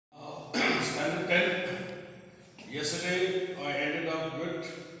Yesterday, I ended up with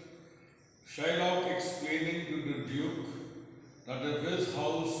Shylock explaining to the Duke that if his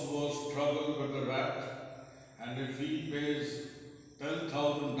house was troubled with a rat and if he pays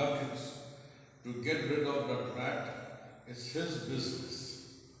 10,000 ducats to get rid of that rat, it's his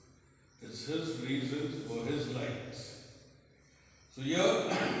business. It's his reasons for his lights. So here,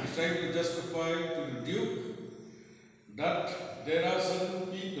 he's trying to justify to the Duke that there are certain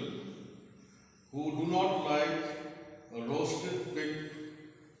people who do not like a roasted pig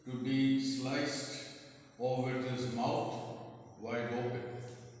to be sliced or with his mouth wide open.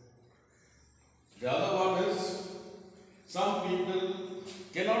 The other one is, some people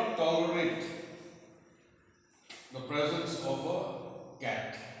cannot tolerate the presence of a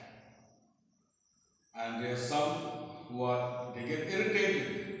cat. And there are some they get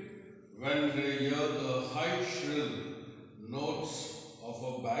irritated when they hear the high shrill notes of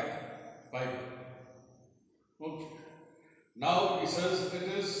a bagpiper. Okay. Now he says it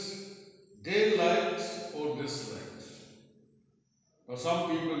is they likes or dislikes. Now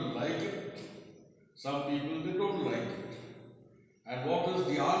some people like it, some people they don't like it. And what is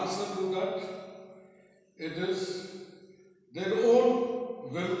the answer to that? It is their own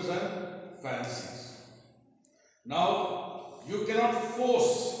whims and fancies. Now you cannot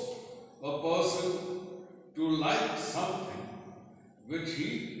force a person to like something which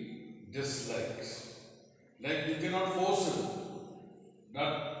he dislikes. Like you cannot force him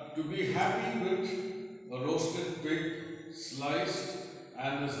that to be happy with a roasted pig sliced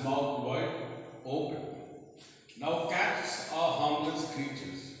and his mouth wide open. Now cats are harmless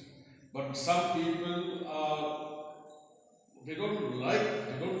creatures, but some people they don't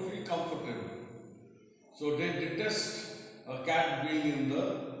feel comfortable. So they detest a cat being in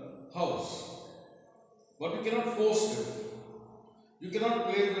the house. But you cannot force them. You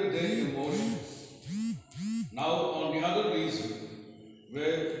cannot play with their emotions. Now on the other reason,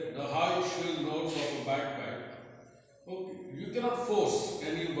 where the high shrill notes of a bagpipe, okay, you cannot force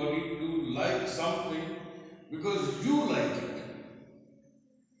anybody to like something because you like it.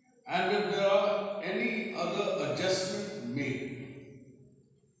 And if there are any other adjustment made,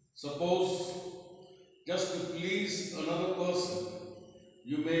 suppose just to please another person,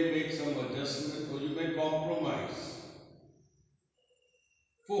 you may make some adjustment or you may compromise.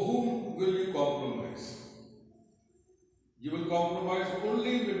 For whom will you compromise? You will compromise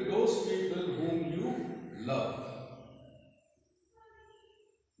only with those people whom you love.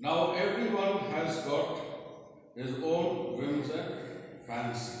 Now everyone has got his own whims and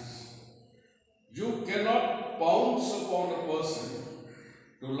fancies. You cannot pounce upon a person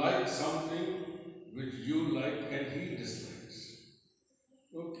to like something which you like and he dislikes.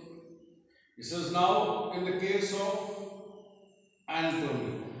 Okay. He says now in the case of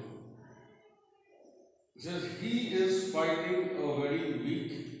Antonio, he says he is fighting a very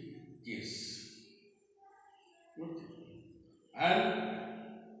weak case. Okay. And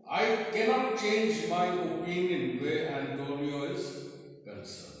I cannot change my opinion where Antonio is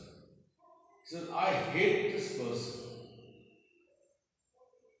concerned. He says, I hate this person.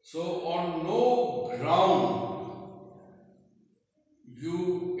 So on no ground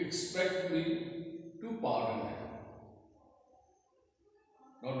you expect me to pardon him.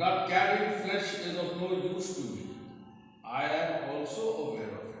 Now that carrying flesh is of no use to me. I am also aware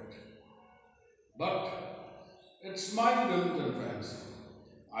of it. But it's my whim and fancy.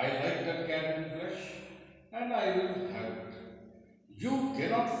 I like that carrying flesh and I will have it. You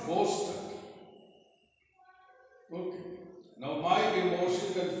cannot force that. Okay. Now my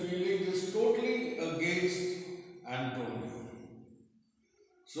emotion and feeling is totally against Antonio.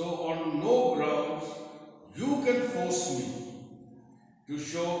 So on no grounds you can force me to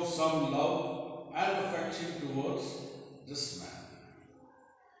show some love and affection towards this man.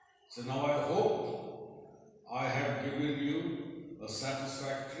 So now I hope I have given you a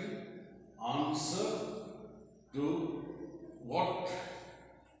satisfactory answer to what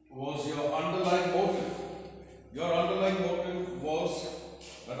was your underlying motive. Your underlying motive was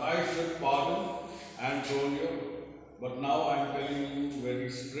that I should pardon Antonio, but now I am telling you very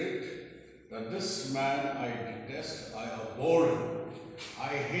straight that this man I detest, I abhor him, I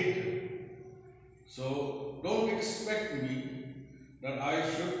hate him. So don't expect me that I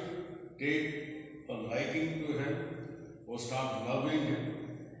should take a liking to him or start loving him,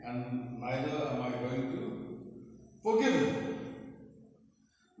 and neither am I going to forgive him.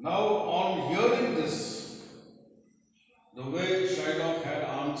 Now on hearing this, the way Shylock had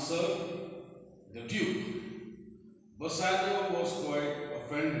answered the Duke, Bassanio was quite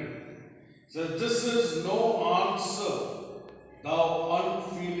offended. He said, this is no answer, thou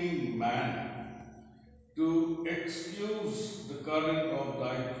unfeeling man, to current of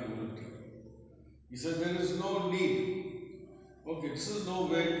thy cruelty. He said, there is no need. Okay, this is no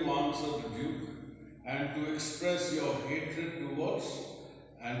way to answer the Duke and to express your hatred towards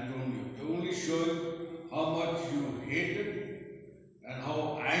Antonio. You're only showing how much you hate him and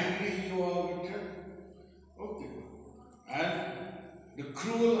how angry you are with him. Okay. And the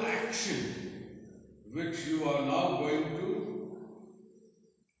cruel action which you are now going to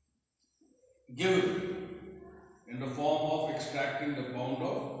give him in the form of extracting the pound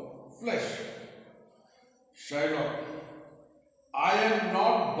of flesh. Shylock, I am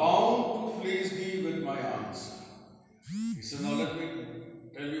not bound to please thee with my answer. He said, now let me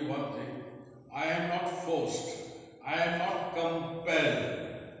tell you one thing. I am not forced. I am not compelled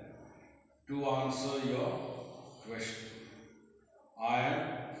to answer your question. I am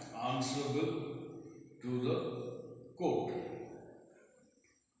answerable to the court.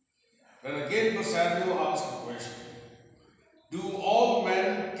 Then again Bassanio asked a question. Do all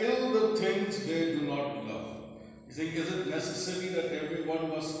men kill the things they do not love? You think, is it necessary that everyone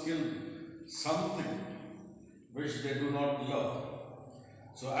must kill something which they do not love?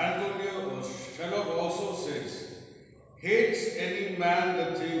 So Shylock also says, hates any man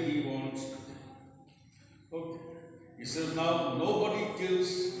the thing he wants to do. Okay. He says now nobody kills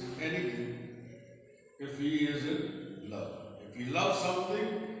anything if he is in love. If he loves something,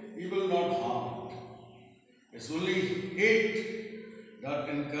 he will not harm it. It's only hate that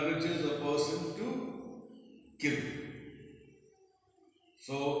encourages a person to kill.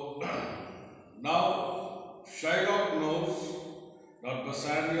 So now Shylock knows that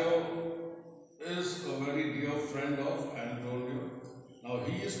Bassanio is a very dear friend of Antonio. Now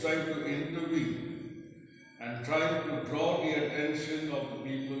he is trying to intervene and trying to draw the attention of the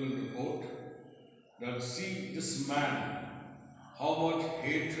people in the court that see this man, how much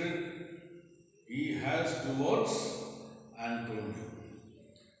hatred he has towards Antonio.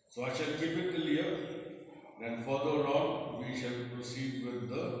 So I shall keep it till here. Then further on we shall proceed with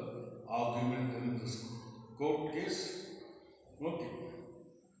the argument in this court case. Okay.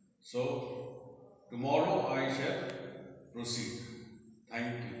 So tomorrow I shall proceed.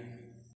 Thank you.